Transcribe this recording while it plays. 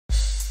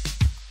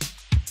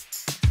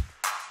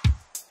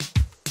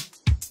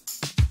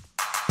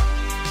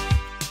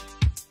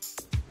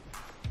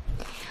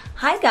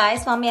Hi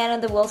guys, Mommy Ann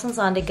and the Wilsons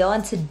on the go,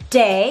 and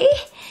today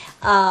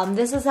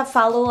this is a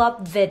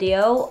follow-up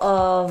video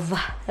of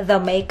the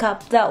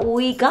makeup that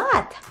we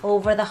got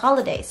over the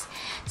holidays.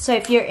 So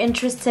if you're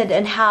interested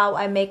in how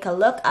I make a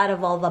look out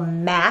of all the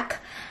MAC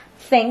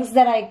things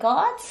that I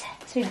got,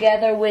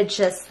 together with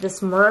just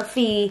this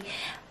Morphe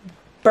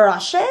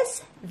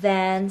brushes,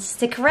 then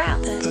stick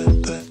around.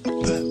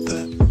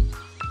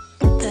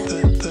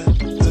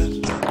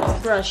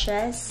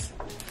 Brushes.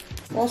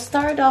 We'll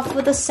start off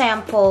with a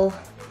sample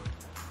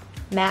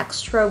MAC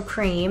strobe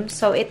cream,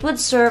 so it would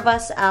serve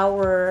as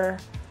our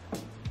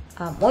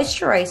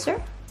moisturizer.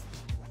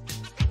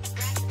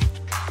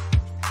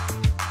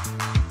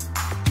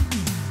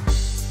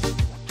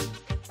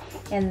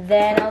 And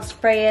then I'll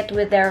spray it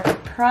with our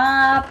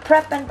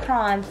Prep and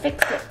Prime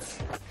Fix It.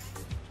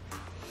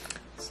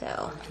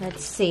 So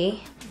let's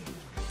see.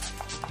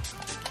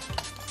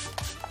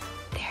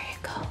 There you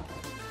go.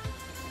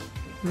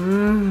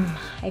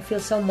 I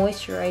feel so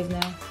moisturized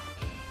now.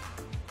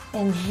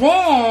 And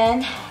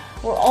then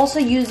we're also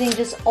using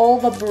just all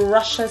the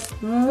brushes,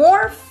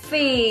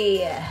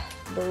 Morphe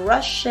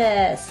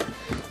Brushes.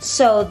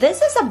 So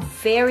this is a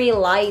very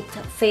light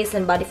face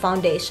and body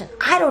foundation.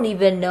 I don't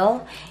even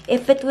know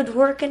if it would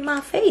work in my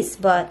face,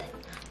 but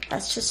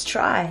let's just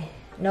try.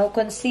 No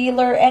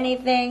concealer,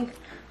 anything.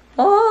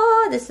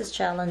 Oh, this is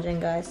challenging,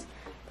 guys.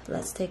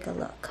 Let's take a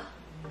look.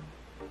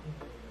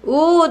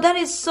 Ooh, that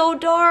is so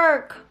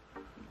dark.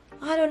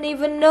 I don't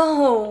even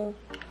know.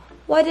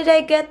 Why did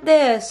I get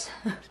this?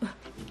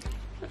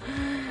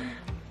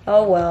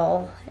 Oh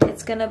well,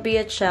 it's gonna be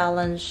a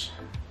challenge.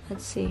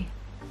 Let's see.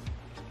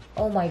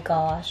 Oh my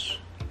gosh.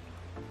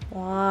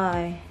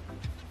 Why?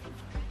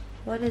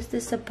 What is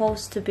this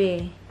supposed to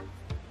be?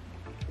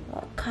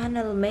 What kind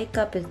of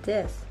makeup is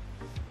this?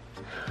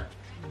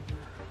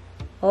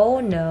 Oh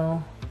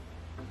no.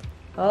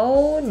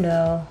 Oh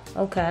no.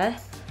 Okay.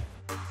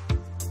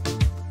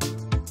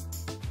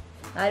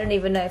 I don't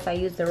even know if I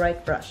used the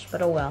right brush,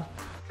 but oh well.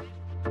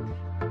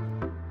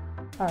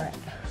 Alright.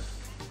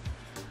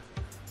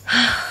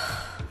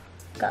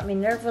 Got me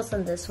nervous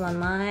on this one,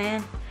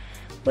 man.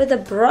 With a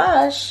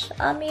brush,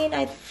 I mean,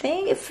 I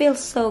think it feels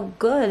so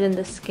good in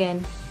the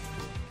skin.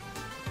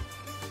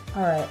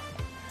 Alright.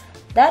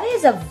 That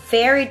is a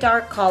very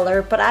dark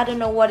color, but I don't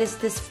know what is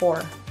this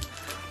for.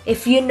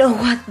 If you know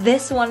what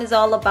this one is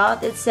all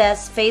about, it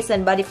says Face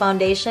and Body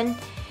Foundation.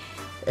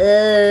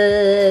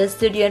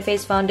 Studio and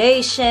Face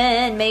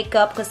Foundation,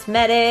 Makeup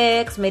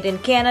Cosmetics, made in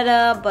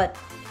Canada, but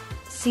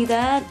see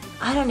that?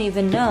 I don't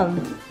even know.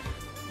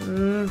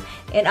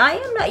 And I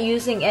am not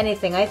using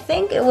anything. I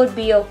think it would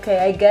be okay,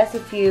 I guess,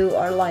 if you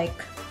are like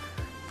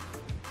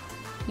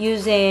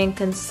using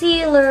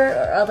concealer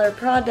or other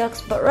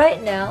products, but right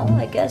now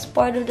I guess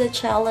part of the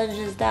challenge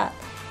is that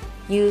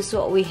use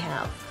what we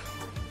have.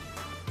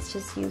 Let's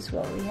just use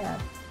what we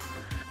have.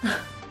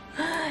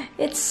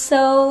 It's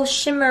so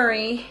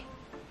shimmery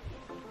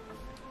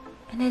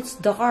and it's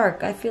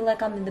dark. I feel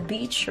like I'm in the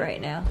beach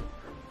right now.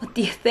 What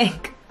do you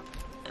think?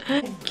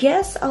 I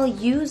guess I'll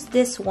use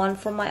this one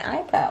for my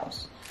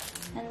eyebrows.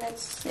 And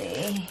let's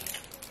see.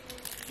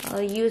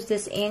 I'll use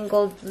this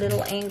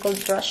little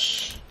angled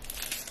brush.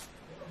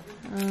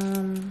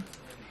 And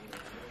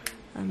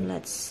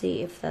let's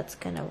see if that's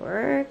gonna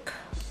work.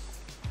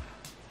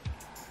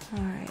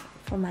 Alright,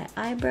 for my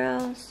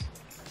eyebrows.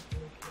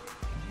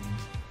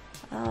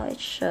 Oh, it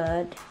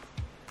should.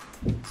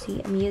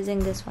 See, I'm using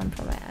this one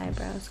for my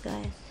eyebrows,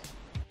 guys.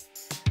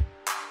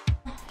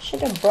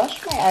 Should have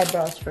brushed my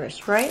eyebrows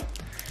first, right?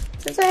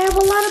 Since I have a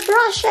lot of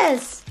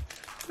brushes.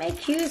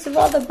 Make use of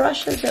all the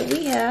brushes that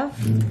we have.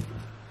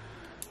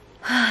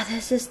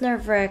 This is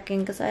nerve-wracking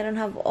because I don't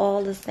have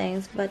all the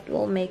things, but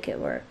we'll make it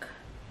work.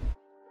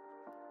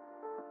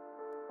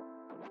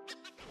 What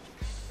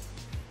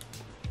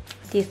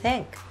do you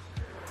think?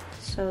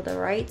 So the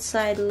right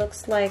side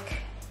looks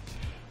like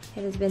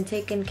it has been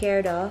taken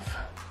care of.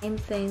 Same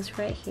things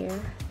right here.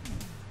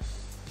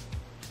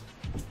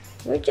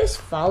 We're just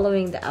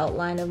following the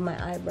outline of my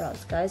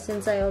eyebrows, guys,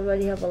 since I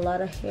already have a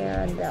lot of hair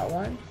on that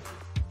one.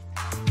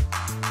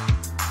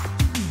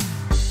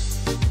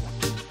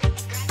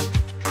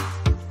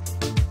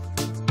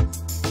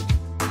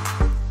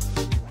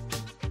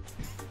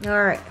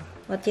 Alright,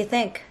 what do you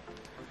think?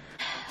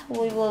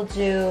 We will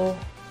do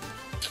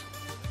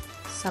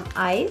some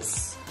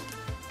eyes.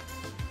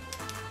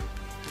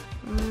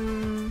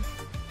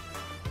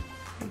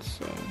 Let's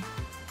see.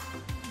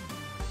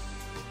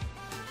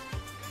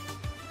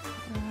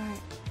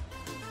 Alright.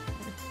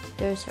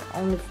 There's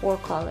only 4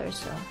 colors,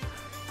 so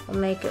we'll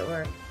make it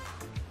work.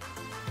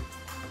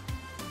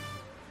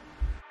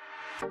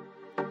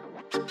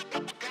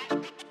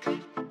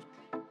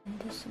 And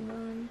this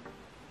one.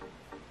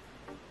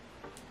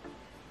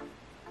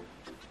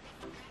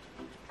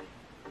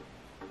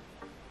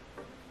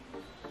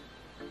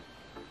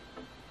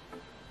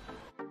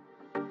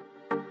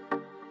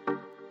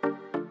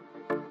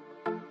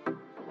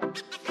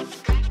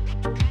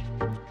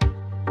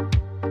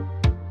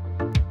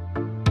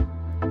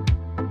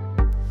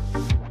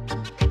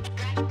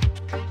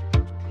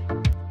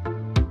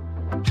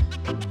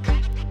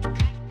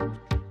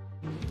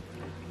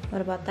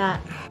 What about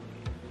that?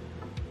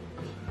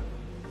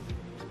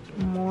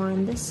 More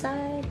on this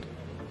side.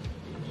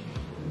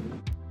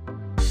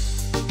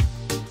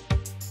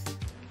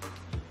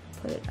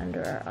 Put it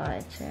under our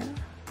eye too.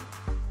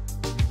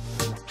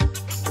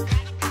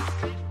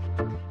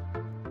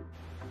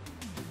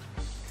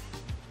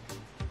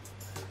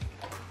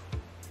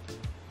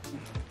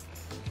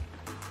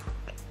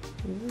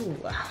 Ooh.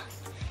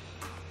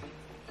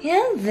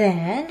 And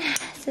then,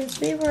 since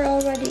we were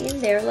already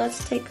in there,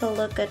 let's take a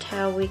look at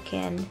how we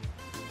can,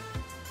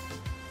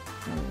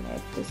 and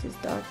if this is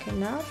dark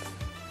enough,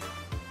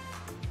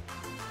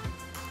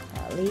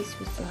 at least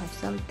we still have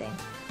something.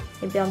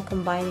 Maybe I'm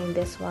combining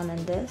this one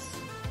and this.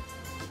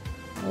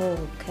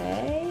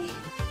 Okay.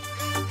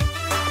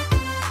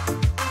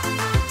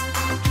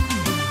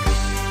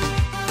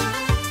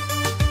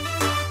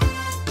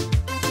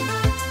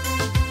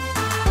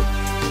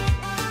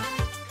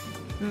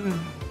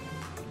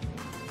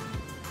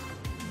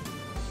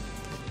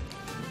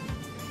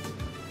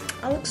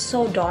 It looks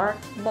so dark,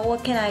 but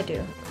what can I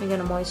do? We're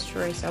gonna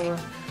moisturize our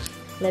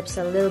lips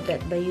a little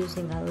bit by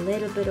using a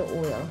little bit of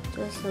oil,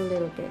 just a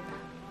little bit.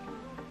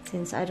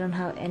 Since I don't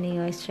have any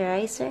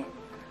moisturizer,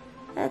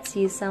 let's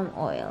use some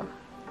oil.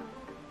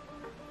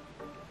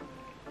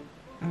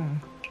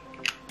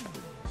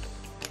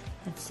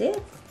 That's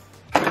it.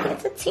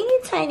 It's a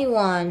teeny tiny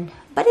one,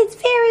 but it's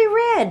very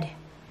red.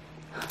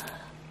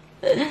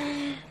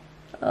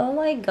 Oh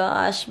my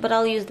gosh, but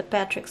I'll use the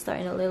Patrick Star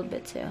in a little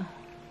bit too.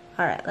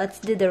 Alright, let's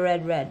do the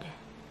red.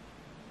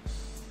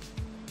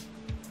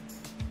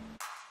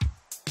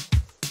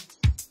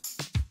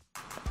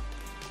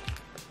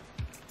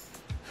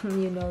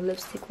 You know,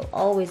 lipstick will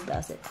always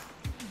does it.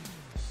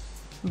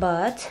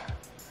 But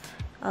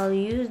I'll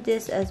use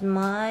this as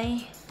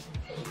my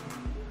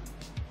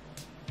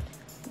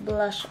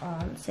blush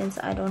on, since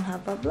I don't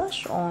have a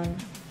blush on.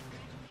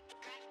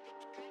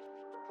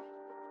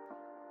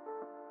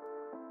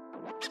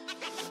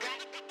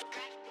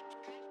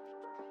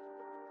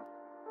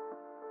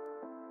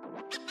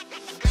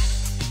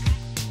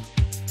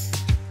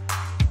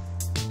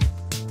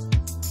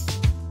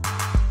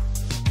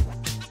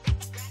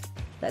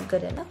 That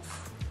good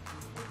enough?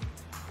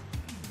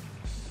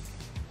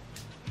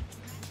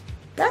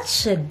 That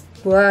should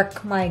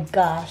work, my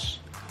gosh.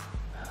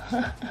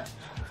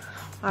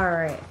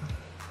 Alright.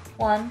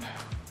 One,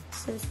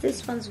 since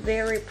this one's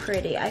very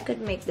pretty, I could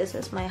make this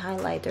as my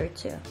highlighter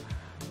too.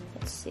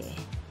 Let's see.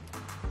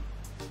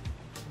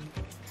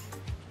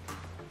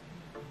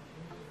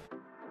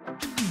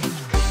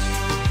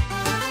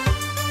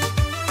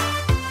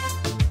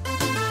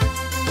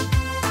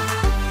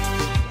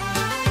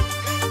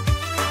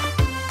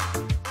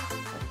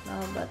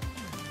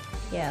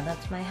 Yeah,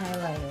 that's my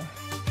highlighter.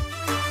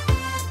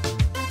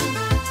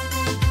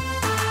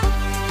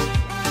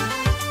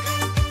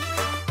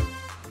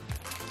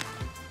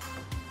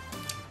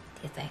 What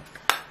do you think?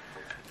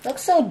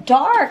 Looks so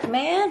dark,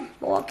 man.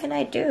 What can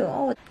I do?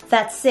 Oh,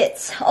 that's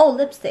it. Oh,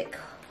 lipstick.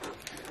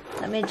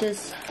 Let me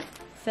just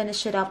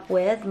finish it up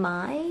with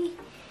my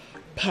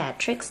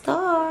Patrick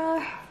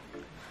Star.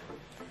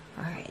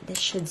 Alright, this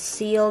should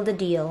seal the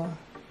deal.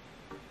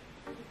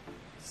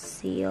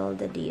 Seal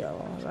the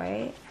deal,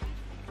 right?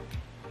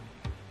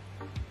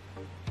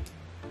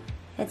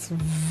 It's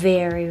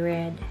very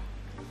red.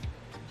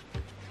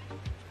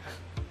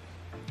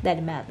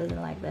 Daddy Matt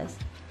doesn't like this.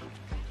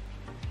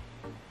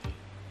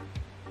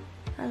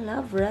 I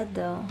love red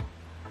though.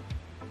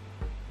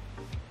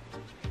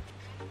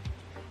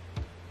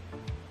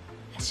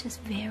 It's just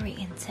very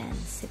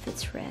intense if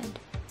it's red.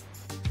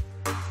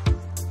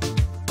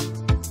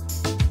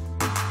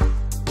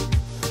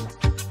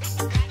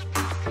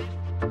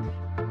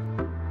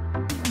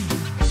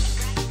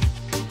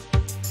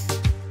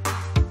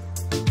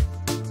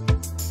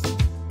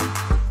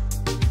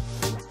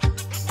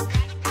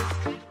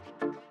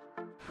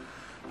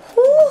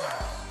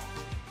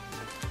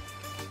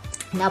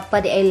 Now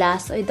pa di ay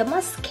last oy the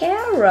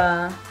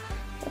mascara.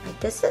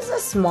 This is a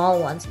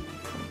small one.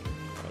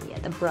 Yeah,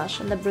 the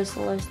brush and the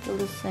bristle are still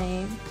the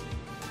same.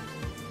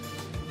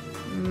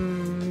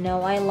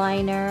 No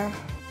eyeliner.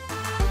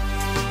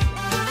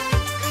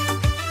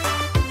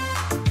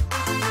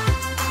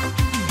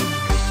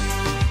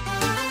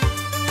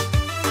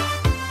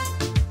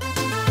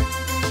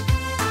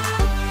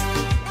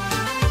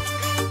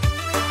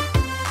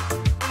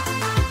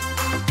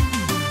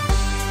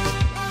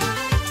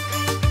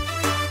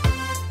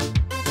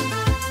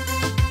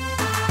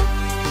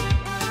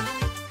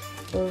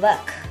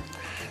 Look,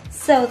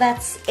 so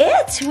that's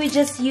it. We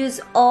just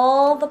use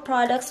all the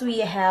products we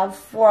have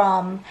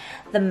from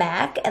the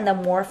MAC and the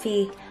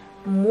Morphe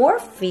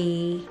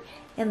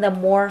and the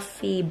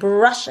Morphe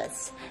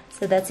brushes.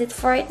 So that's it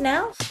for it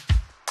now.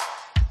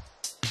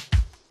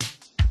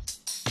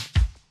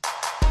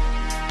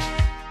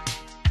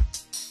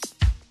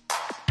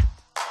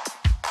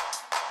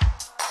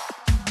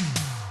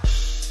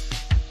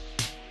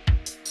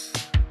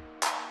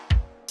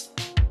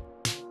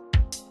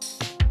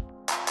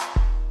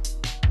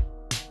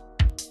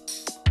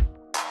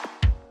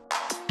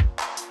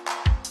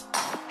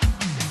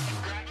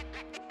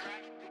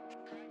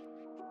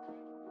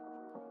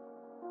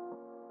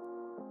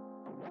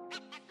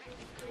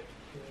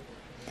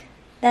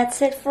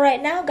 That's it for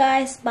right now,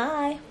 guys.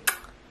 Bye.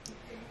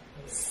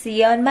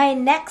 See you on my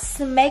next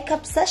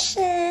makeup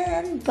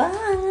session.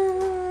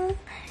 Bye.